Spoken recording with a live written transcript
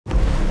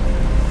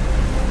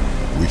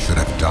should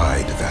have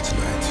died that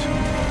night.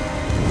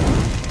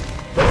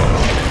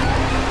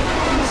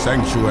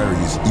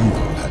 Sanctuary's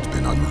evil had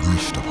been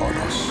unleashed upon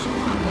us.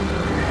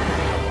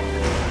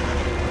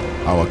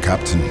 Our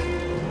captain,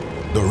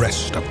 the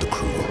rest of the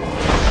crew,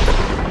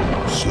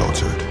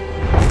 slaughtered.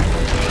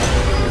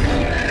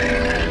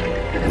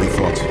 We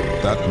thought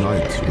that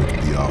night would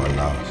be our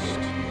last.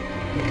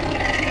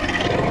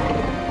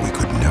 We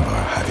could never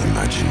have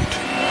imagined.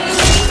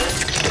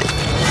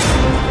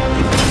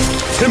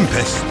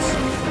 Tempests!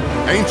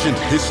 Ancient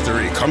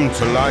history come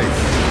to life,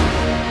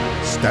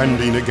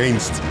 standing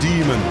against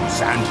demons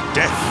and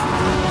death.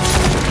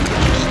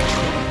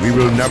 We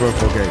will never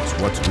forget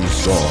what we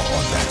saw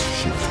on that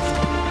ship.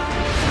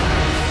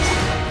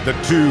 The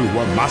two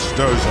were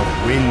masters of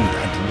wind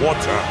and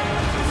water,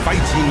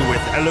 fighting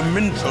with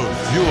elemental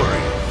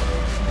fury.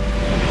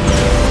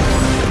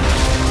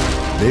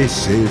 They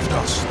saved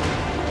us,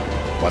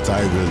 but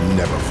I will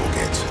never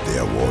forget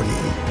their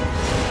warning.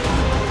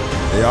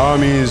 The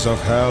armies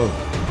of hell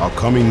are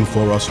coming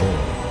for us all,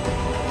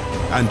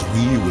 and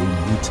we will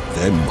meet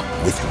them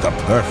with the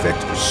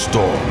perfect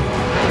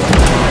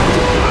storm.